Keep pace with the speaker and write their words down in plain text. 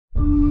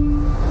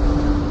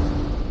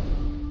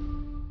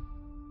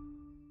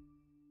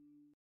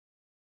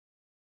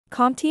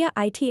CompTIA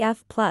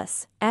ITF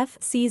Plus,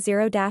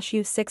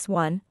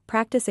 FC0-U61,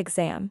 Practice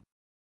Exam.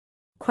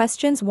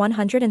 Questions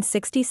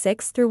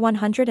 166 through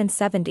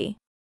 170.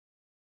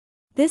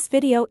 This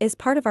video is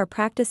part of our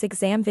practice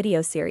exam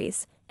video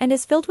series, and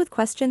is filled with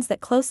questions that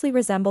closely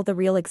resemble the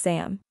real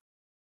exam.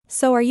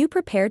 So are you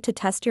prepared to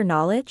test your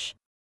knowledge?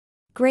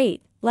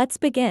 Great, let's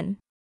begin.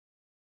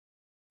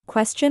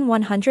 Question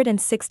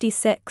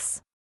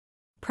 166.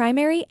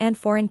 Primary and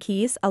foreign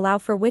keys allow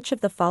for which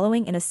of the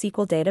following in a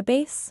SQL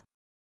database?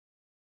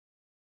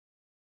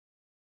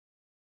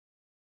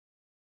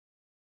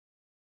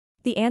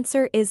 The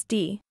answer is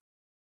D.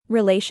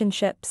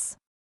 Relationships.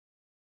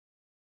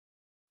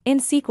 In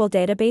SQL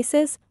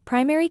databases,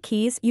 primary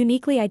keys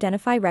uniquely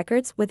identify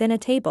records within a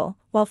table,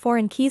 while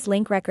foreign keys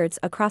link records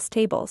across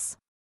tables.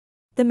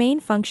 The main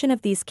function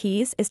of these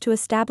keys is to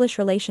establish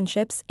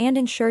relationships and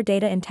ensure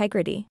data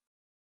integrity.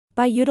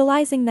 By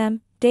utilizing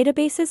them,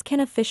 databases can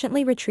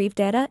efficiently retrieve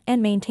data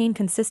and maintain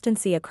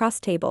consistency across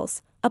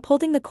tables,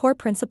 upholding the core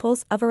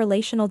principles of a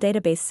relational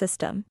database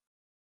system.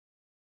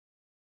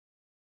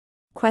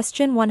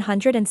 Question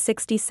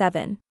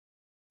 167.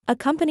 A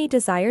company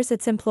desires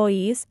its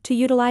employees to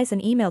utilize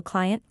an email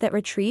client that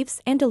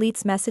retrieves and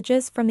deletes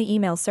messages from the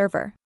email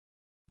server.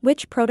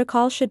 Which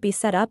protocol should be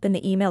set up in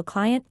the email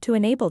client to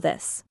enable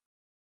this?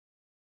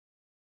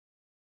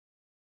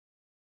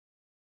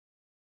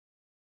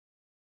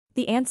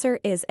 The answer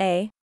is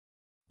A.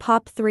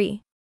 POP3.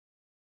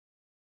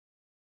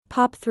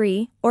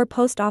 POP3, or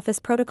Post Office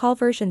Protocol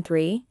version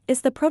 3,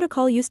 is the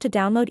protocol used to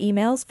download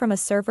emails from a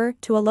server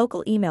to a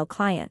local email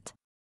client.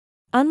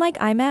 Unlike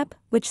IMAP,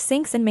 which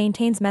syncs and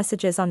maintains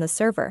messages on the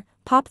server,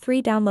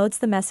 POP3 downloads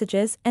the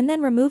messages and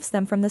then removes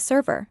them from the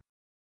server.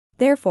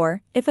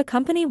 Therefore, if a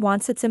company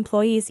wants its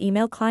employees'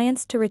 email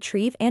clients to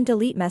retrieve and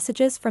delete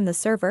messages from the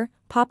server,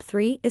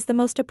 POP3 is the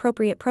most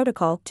appropriate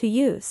protocol to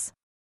use.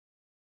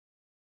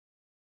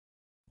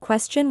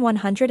 Question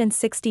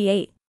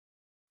 168.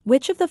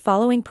 Which of the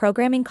following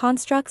programming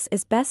constructs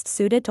is best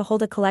suited to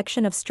hold a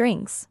collection of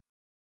strings?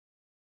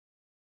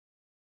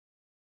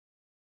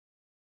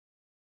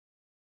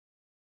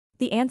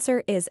 The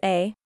answer is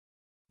A.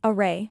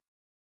 Array.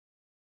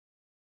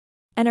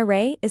 An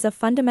array is a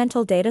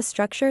fundamental data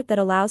structure that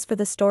allows for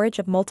the storage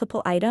of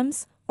multiple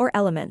items, or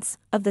elements,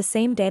 of the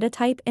same data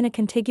type in a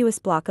contiguous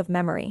block of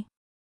memory.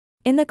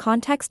 In the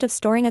context of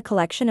storing a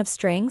collection of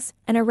strings,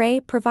 an array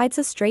provides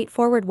a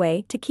straightforward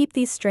way to keep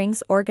these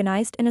strings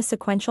organized in a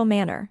sequential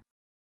manner.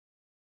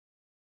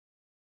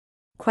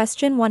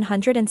 Question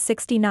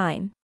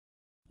 169.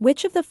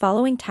 Which of the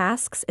following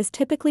tasks is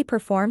typically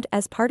performed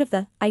as part of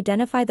the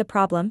identify the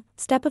problem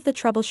step of the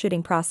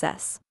troubleshooting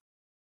process?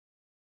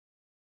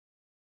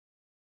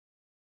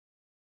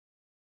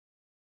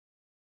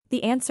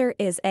 The answer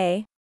is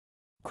A.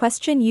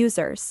 Question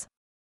users.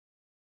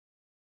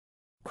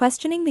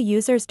 Questioning the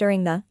users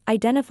during the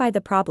identify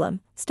the problem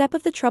step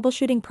of the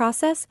troubleshooting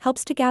process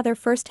helps to gather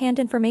first-hand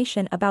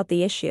information about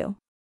the issue.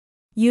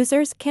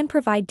 Users can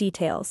provide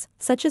details,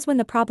 such as when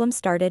the problem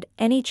started,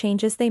 any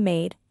changes they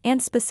made,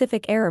 and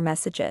specific error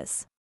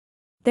messages.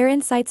 Their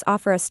insights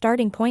offer a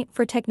starting point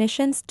for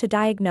technicians to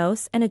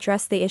diagnose and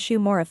address the issue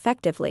more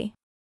effectively.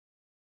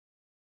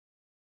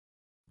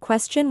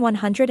 Question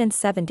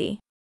 170.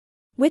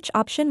 Which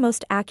option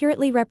most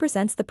accurately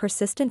represents the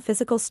persistent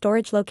physical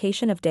storage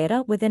location of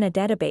data within a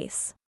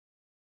database?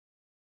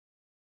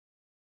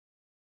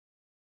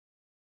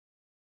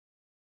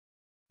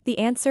 The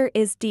answer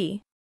is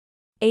D.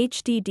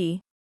 HDD.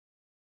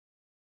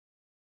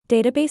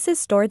 Databases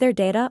store their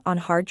data on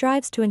hard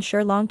drives to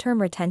ensure long-term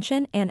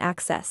retention and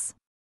access.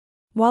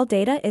 While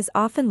data is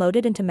often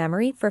loaded into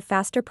memory for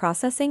faster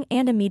processing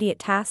and immediate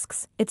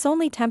tasks, it's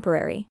only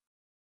temporary.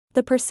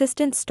 The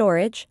persistent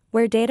storage,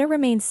 where data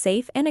remains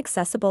safe and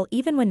accessible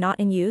even when not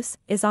in use,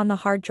 is on the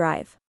hard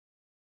drive.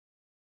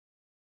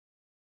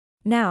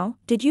 Now,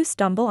 did you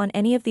stumble on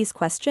any of these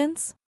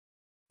questions?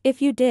 If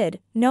you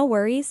did, no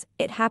worries,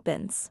 it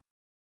happens.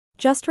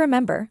 Just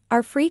remember,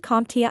 our free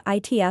CompTIA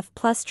ITF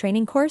Plus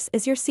training course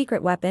is your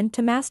secret weapon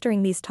to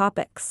mastering these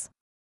topics.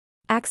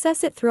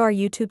 Access it through our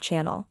YouTube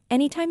channel,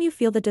 anytime you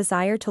feel the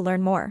desire to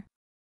learn more.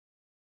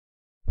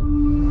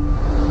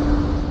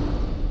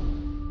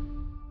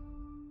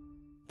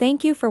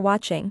 Thank you for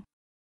watching.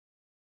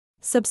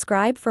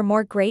 Subscribe for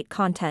more great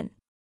content.